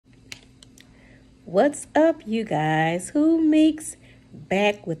What's up, you guys? Who Mix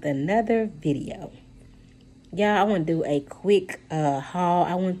back with another video. Y'all, I want to do a quick haul.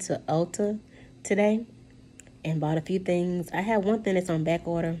 I went to ULTA today and bought a few things. I have one thing that's on back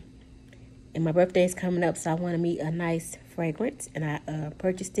order, and my birthday is coming up, so I want to meet a nice fragrance, and I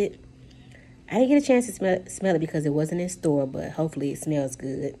purchased it. I didn't get a chance to smell it because it wasn't in store, but hopefully it smells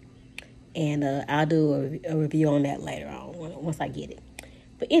good. And I'll do a review on that later on once I get it.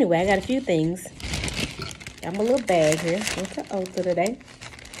 But anyway, I got a few things. Got my little bag here. Went to ULTA today.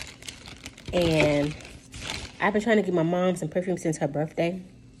 And I've been trying to get my mom some perfume since her birthday.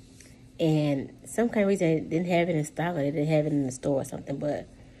 And some kind of reason they didn't have it in stock, or they didn't have it in the store or something. But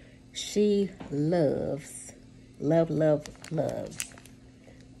she loves the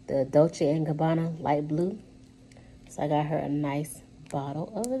Dolce & Gabbana light blue. So I got her a nice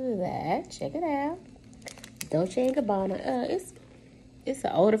bottle of that. Check it out. Dolce & Gabbana. It's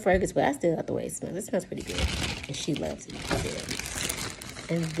an older fragrance, but I still like the way it smells. It smells pretty good. And she loves it.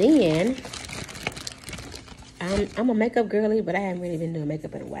 And then, I'm a makeup girly, but I haven't really been doing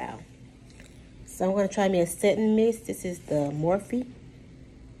makeup in a while. So I'm going to try me a setting mist. This is the Morphe.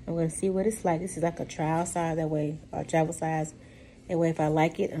 I'm going to see what it's like. This is like a trial size that way, or travel size. That way if I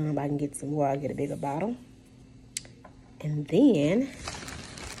like it, I can get some more. I'll get a bigger bottle. And then,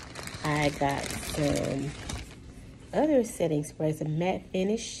 I got some other setting spray. It's a matte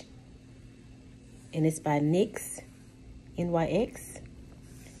finish, and it's by NYX, NYX.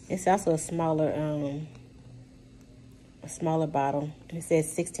 It's also a smaller bottle, and it says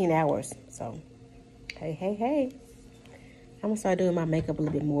 16 hours. So, hey, I'm gonna start doing my makeup a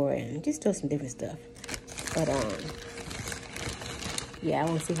little bit more and just do some different stuff. But yeah, I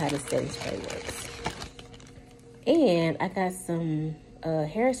want to see how this setting spray works. And I got some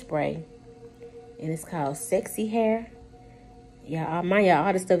hairspray. And it's called Sexy Hair. Yeah, mind y'all,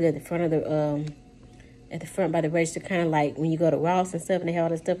 all the stuff at the front of the by the register, kind of like when you go to Ross and stuff, and they have all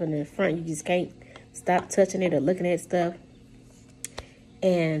this stuff in the front, you just can't stop touching it or looking at stuff.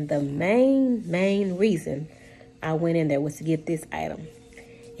 And the main reason I went in there was to get this item.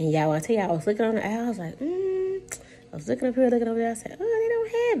 And y'all, I tell you, I was looking on the aisle, I was like, I was looking up here, looking over there, I said, oh, they don't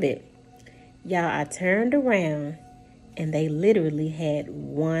have it. Y'all, I turned around, and they literally had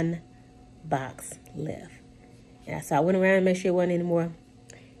one box left. And so I went around and made sure it wasn't anymore.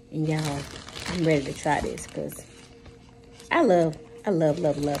 And y'all, I'm ready to try this because I love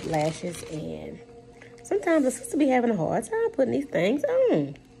lashes, and sometimes a sister be having a hard time putting these things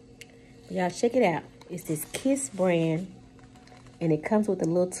on. Y'all, check it out. It's this Kiss brand, and it comes with a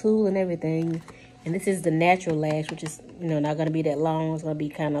little tool and everything. And this is the natural lash, which is, not going to be that long. It's going to be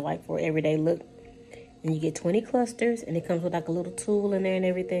kind of like for an everyday look. And you get 20 clusters, and it comes with like a little tool in there and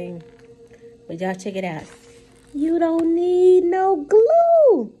everything. But y'all, check it out. You don't need no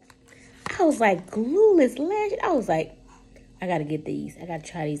glue. I was like, glueless lashes. I was like, I got to get these. I got to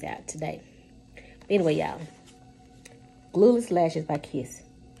try these out today. But anyway, y'all. Glueless lashes by Kiss.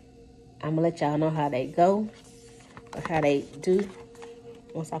 I'm going to let y'all know how they go, or how they do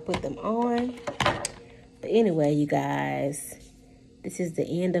once I put them on. But anyway, you guys, this is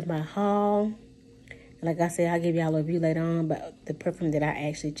the end of my haul. Like I said, I'll give y'all a review later on about the perfume that I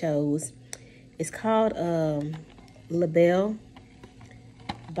actually chose. It's called La Belle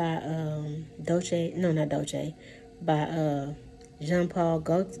by by Jean-Paul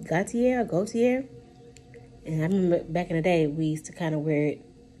Gaultier. And I remember back in the day, we used to kind of wear it.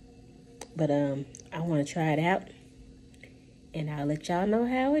 But I want to try it out. And I'll let y'all know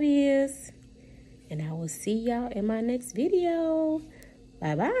how it is. And I will see y'all in my next video.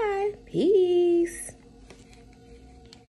 Bye-bye. Peace.